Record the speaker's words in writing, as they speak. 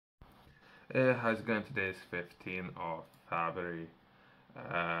How's it going? Today is 15th of February,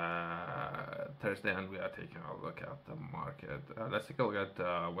 Thursday, and we are taking a look at the market. Let's take a look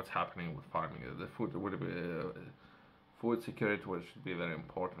at what's happening with farming. The food would be food security, which should be very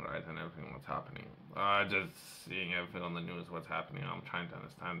important, right? And everything what's happening. Just seeing everything on the news, what's happening. I'm trying to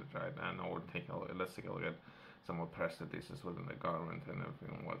understand it, right? And let's take a look at some of the press releases within the government and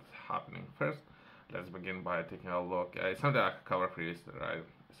everything what's happening. First, let's begin by taking a look. It's something I could cover previously, right?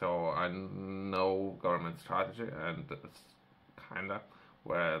 So I know government strategy and it's kinda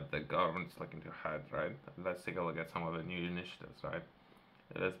where the government's looking to head, right? Let's take a look at some of the new initiatives, right?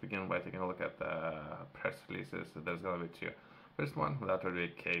 Let's begin by taking a look at the press releases. So there's gonna be two. First one, that will be a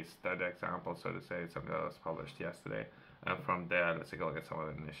case study example, so to say, something that was published yesterday. And from there, let's take a look at some of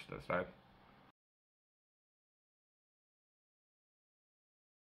the initiatives, right?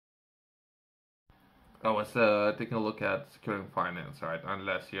 I was taking a look at securing finance, right?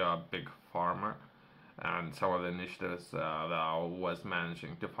 Unless you're a big farmer, and some of the initiatives that I was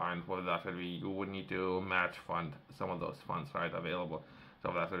managing to find whether that would be you would need to match fund some of those funds, right, available.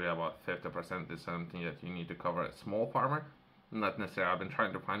 So that would be about 50% is something that you need to cover a small farmer. Not necessarily. I've been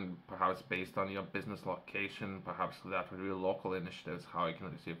trying to find perhaps based on your business location, perhaps that would be local initiatives, how you can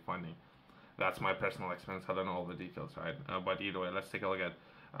receive funding. That's my personal experience. I don't know all the details, right? But either way, let's take a look at.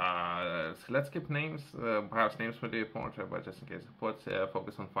 So let's skip names. Perhaps names would be important, but just in case, put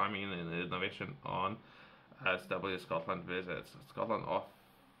focus on farming and innovation on SW Scotland visits. Scotland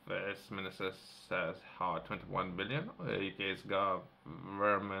Office Minister says how 21 billion UK's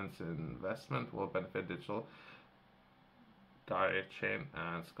government's investment will benefit digital dairy chain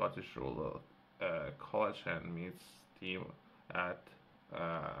and Scottish Rural College and meets team at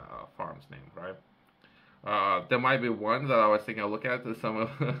farm's name, right? There might be one that I was taking a look at. Some of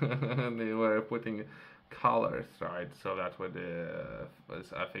they were putting colors, right? So that would,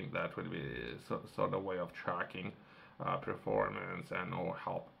 I think that would be sort of way of tracking performance and or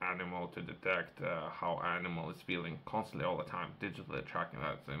help animal to detect how animal is feeling constantly all the time, digitally tracking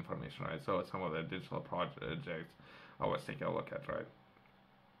that information, right? So some of the digital projects I was taking a look at, right?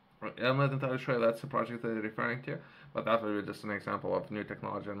 I'm not entirely sure that's the project that you're referring to, but that would be just an example of new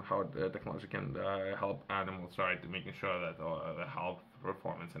technology and how technology can help animals, right? Making sure that the health,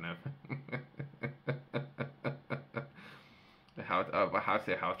 performance, and everything. How to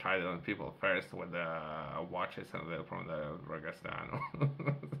say how try it on people first with the watches and from the register animal,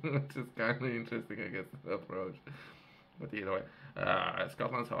 which is kind of interesting, I guess, the approach. But either way,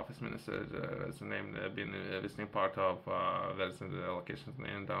 Scotland's office minister is named been visiting part of there's the locations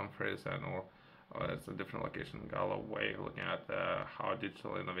in Dumfries and or it's a different location in Galloway, looking at how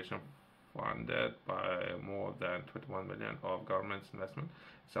digital innovation funded by more than 21 million of government's investment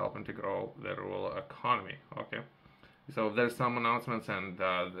is helping to grow the rural economy. Okay. So there's some announcements and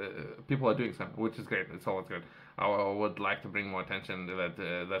people are doing something, which is great. It's always good. I would like to bring more attention to that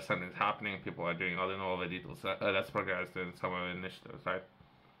there's something happening. People are doing. I don't know all the details. Let's progress in some of the initiatives, right?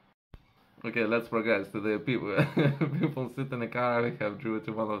 Okay, let's progress to the people. People sit in the car. We have drew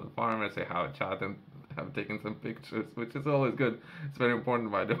to one of the farmers. They have a chat and have taken some pictures, which is always good. It's very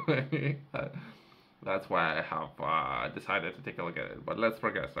important, by the way. That's why I have decided to take a look at it. But let's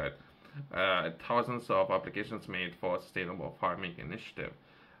progress, right? Thousands of applications made for sustainable farming initiative.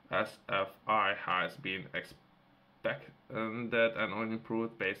 SFI has been expected and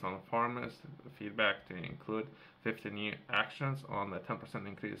improved based on farmers' feedback to include 50 new actions on the 10%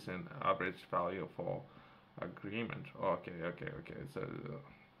 increase in average value for agreement. Okay. So,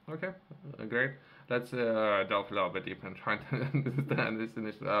 okay, great. Let's delve a little bit deeper and try to understand this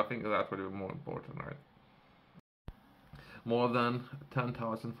initiative. I think that would be more important, right? More than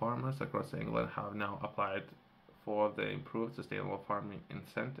 10,000 farmers across England have now applied for the improved sustainable farming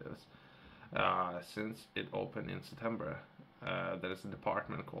incentives since it opened in September. There is a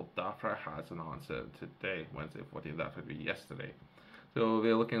department called DAFRA has announced it today, Wednesday 14th, that would be yesterday. So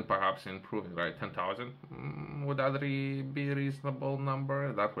we're looking perhaps improving, right? 10,000. Would that be a reasonable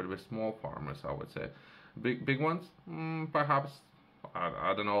number? That would be small farmers, I would say. Big ones, perhaps.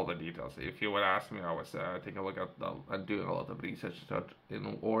 I don't know all the details. If you would ask me, I was taking a look at doing a lot of research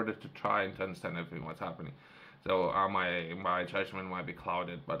in order to try and understand everything what's happening. So my judgment might be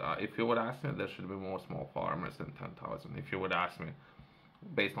clouded. But if you would ask me, there should be more small farmers than 10,000. If you would ask me,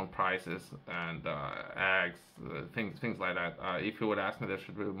 based on prices and eggs, things like that. If you would ask me, there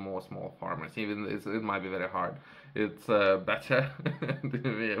should be more small farmers. Even it might be very hard. It's better to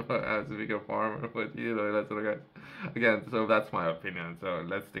be as a bigger farmer, but that's what I got. Again, so that's my opinion. So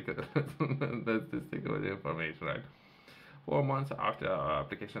let's stick with let's just stick with the information, right? 4 months after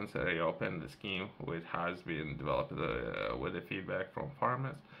applications reopened, the scheme, which has been developed with the feedback from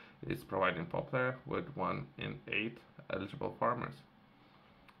farmers, is providing popular with 1 in 8 eligible farmers.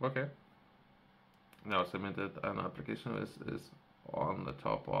 Okay. Now submitted an application is on the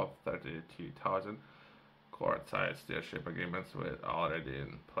top of 32,000 court-side stewardship agreements with already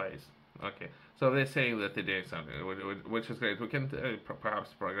in place. Okay, so they're saying that they're doing something, which is great. We can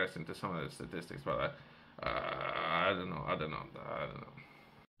perhaps progress into some of the statistics, but I don't know. I don't know.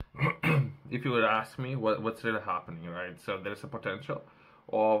 If you would ask me what's really happening, right? So there's a potential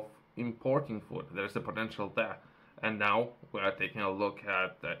of importing food. There's a potential there, and now we are taking a look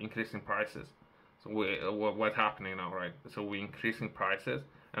at increasing prices. So what's happening now, right? So we're increasing prices,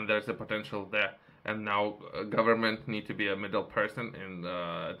 and there's a potential there. And now government need to be a middle person in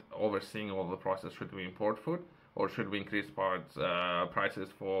overseeing all the process. Should we import food, or should we increase prices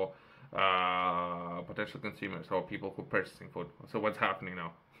for potential consumers or people who are purchasing food? So what's happening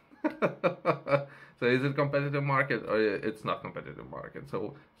now? So is it competitive market or it's not competitive market?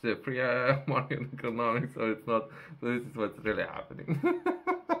 So it's a free market economics, or it's not. So this is what's really happening.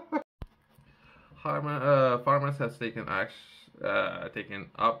 Farmers has taken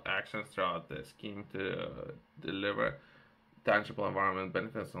up actions throughout the scheme to deliver tangible environment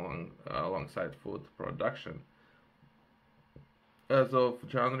benefits alongside food production. As of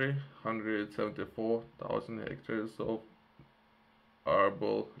January, 174,000 hectares of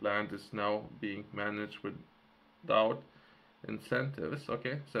arable land is now being managed without incentives.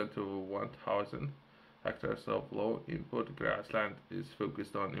 Okay, sent to 1,000 hectares of low input grassland is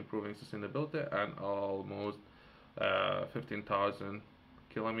focused on improving sustainability, and almost 15,000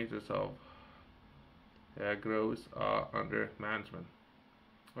 kilometers of groves are under management.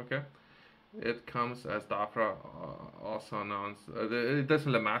 Okay, it comes as DAFRA also announced. It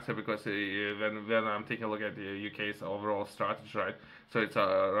doesn't really matter because when I'm taking a look at the UK's overall strategy, right? So it's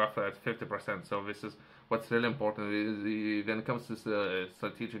roughly at 50%. So this is what's really important is when it comes to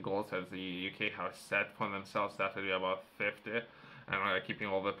strategic goals as the UK has set for themselves, that will be about 50, and keeping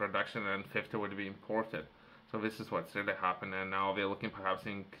all the production, and 50 would be imported. So this is what's really happening, and now they're looking perhaps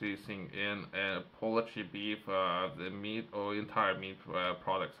increasing in poultry, beef, the meat or entire meat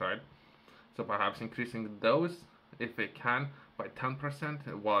products, right? So perhaps increasing those, if they can, by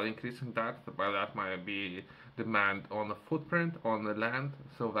 10%, while increasing that, by that might be demand on the footprint, on the land.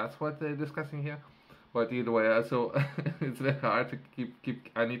 So that's what they're discussing here. But either way, so it's very hard to keep.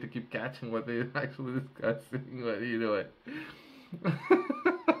 I need to keep catching what they're actually discussing. But either way,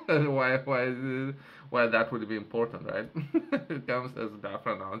 why that would be important, right? It comes as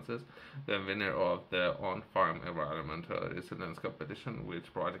DAFRA announces the winner of the on-farm environmental resilience competition,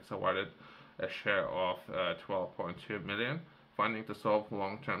 which projects awarded a share of 12.2 million funding to solve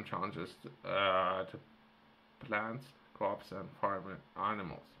long-term challenges to plants, crops, and farm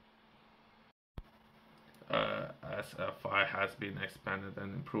animals. SFI has been expanded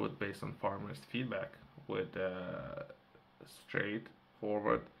and improved based on farmers' feedback with a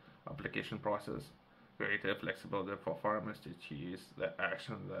straightforward application process, greater flexibility for farmers to choose the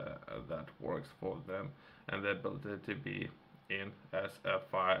action that works for them, and the ability to be in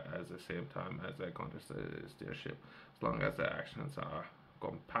SFI at the same time as a contest stewardship, as long as the actions are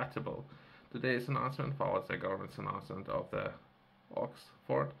compatible. Today's announcement follows the government's announcement of the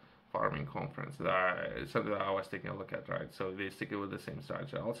Oxford Farming Conference. It's something that I was taking a look at, right? So they stick with the same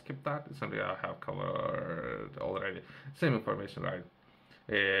strategy. I'll skip that. It's something I have covered already. Same information, right?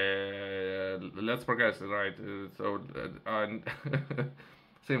 Let's progress, right?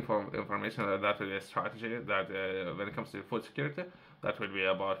 Same information that will be a strategy that when it comes to food security, that will be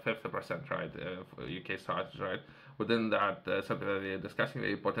about 50%, right? UK strategy, right? Within that, something that they're discussing,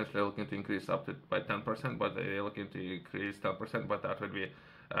 they're potentially looking to increase up to by 10%, but they're looking to increase 10%, but that would be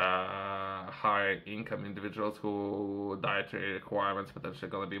higher income individuals who dietary requirements potentially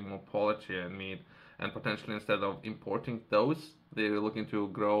going to be more poultry and meat, and potentially instead of importing those, they're looking to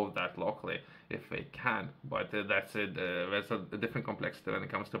grow that locally if they can. But that's it. There's a different complexity when it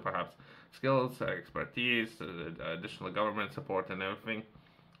comes to perhaps skills, expertise, additional government support, and everything.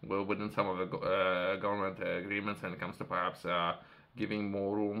 Well, within some of the government agreements, when it comes to perhaps giving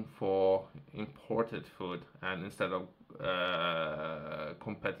more room for imported food and instead of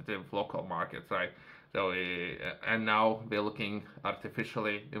competitive local markets, right? So and now they're looking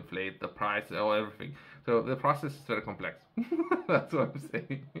artificially inflate the price or everything. So the process is very complex. That's what I'm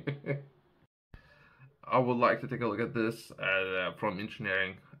saying. I would like to take a look at this from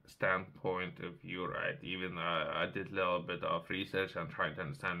engineering standpoint of view, right? Even I did a little bit of research and trying to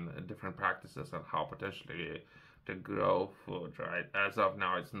understand different practices and how potentially to grow food, right? As of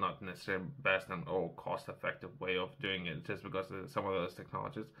now, it's not necessarily best and or cost-effective way of doing it, just because some of those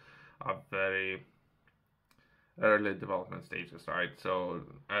technologies are very early development stages, right? So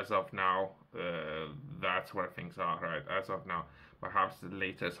as of now, that's where things are, right? As of now, perhaps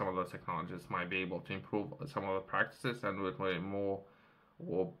later some of those technologies might be able to improve some of the practices and with more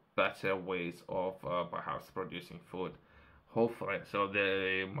or better ways of perhaps producing food. Hopefully, so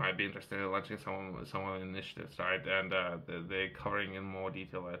they might be interested in launching some of the initiatives, right? And they're covering in more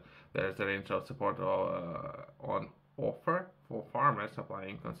detail that there's a range of support on offer for farmers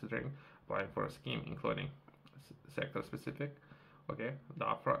applying for a scheme, including sector specific, okay,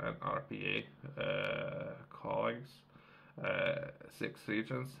 DAFRA and RPA colleagues, 6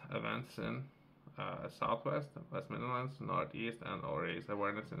 regions, events in Southwest, West Midlands, Northeast, and all raise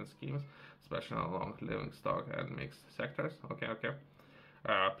awareness in schemes, especially along livestock and mixed sectors. Okay, okay.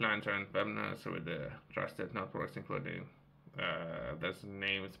 Plan joint webinars with the trusted networks, including there's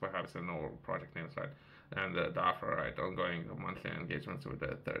names perhaps and all project names, right? And the DAFRA, right? Ongoing monthly engagements with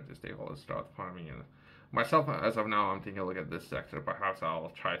the third stakeholders throughout farming. And myself, as of now, I'm taking a look at this sector. Perhaps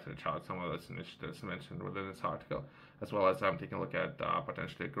I'll try to reach out some of those initiatives mentioned within this article, as well as I'm taking a look at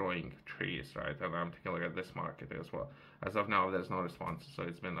potentially growing trees, right? And I'm taking a look at this market as well. As of now, there's no response, so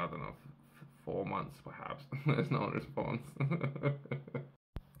it's been, I don't know, 4 months perhaps. There's no response.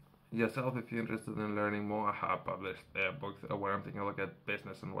 Yourself, if you're interested in learning more, I have published a book where I'm taking a look at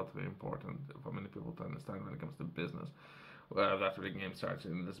business and what's very important for many people to understand when it comes to business. That's really game strategy.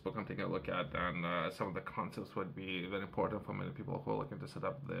 In this book, I'm taking a look at, and some of the concepts would be very important for many people who are looking to set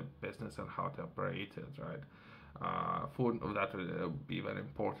up their business and how to operate it, right? Food, that will be very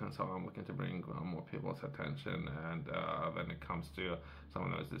important, so I'm looking to bring more people's attention, and when it comes to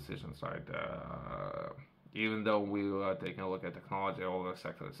some of those decisions, right? Even though we are taking a look at technology, all the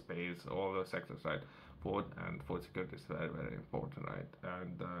sectors, space, all the sectors, right? Food and food security is very, very important, right?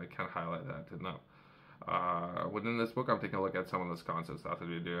 And I can't highlight that enough. Within this book, I'm taking a look at some of those concepts after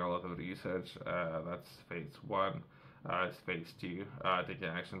we're doing a lot of research. That's phase one. Phase two, taking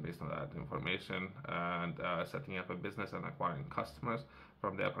action based on that information and setting up a business and acquiring customers.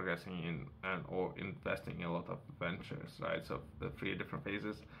 From there, progressing in and or investing in a lot of ventures, right? So the 3 different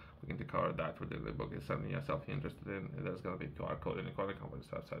phases. We can cover that within the book. Is something yourself interested in? There's going to be QR code in the corner company's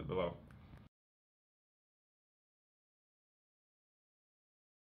website below.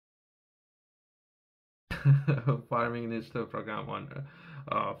 Farming Initiative Program on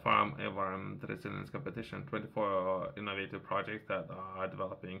Farm Environment Resilience Competition. 24 innovative projects that are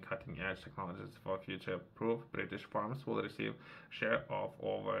developing cutting edge technologies for future proof. British farms will receive share of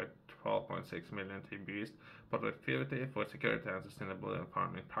over 12.6 million TBs. Productivity, food security, and sustainable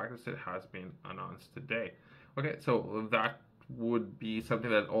farming practices has been announced today. Okay, so that would be something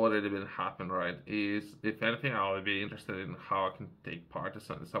that already been happened, right? Is if anything, I would be interested in how I can take part in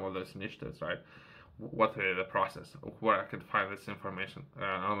some of those initiatives, right? What the process, where I could find this information.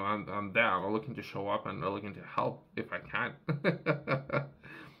 I'm there. I'm looking to show up and looking to help if I can.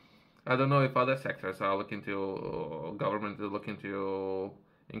 I don't know if other sectors are looking to, government is looking to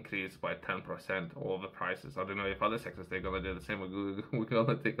increase by 10% all the prices. I don't know if other sectors they're gonna do the same. We're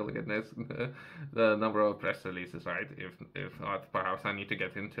gonna take a look at this, the number of press releases, right? If not, perhaps I need to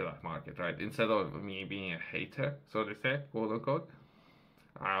get into that market, right? Instead of me being a hater, so to say, quote unquote.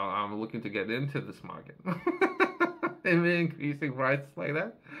 I'm looking to get into this market. Am increasing prices like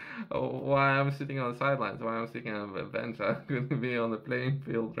that? Why I'm sitting on the sidelines? Why I'm sitting on the bench? I'm going to be on the playing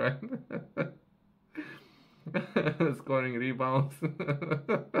field, right? Scoring rebounds.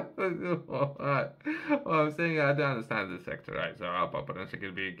 Well, I'm saying I don't understand this sector, right? So I'll potentially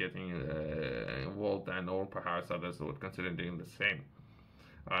could be getting involved, and or perhaps others would consider doing the same.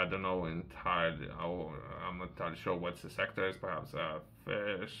 I don't know entirely. I'm not entirely sure what's the sectors. Perhaps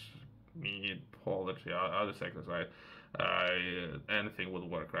fish, meat, poultry, other sectors, right? Anything would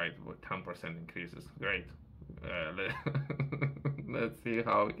work, right? With 10% increases, great. Let's see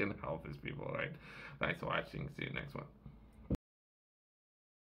how we can help these people, right? Thanks for watching. See you next one.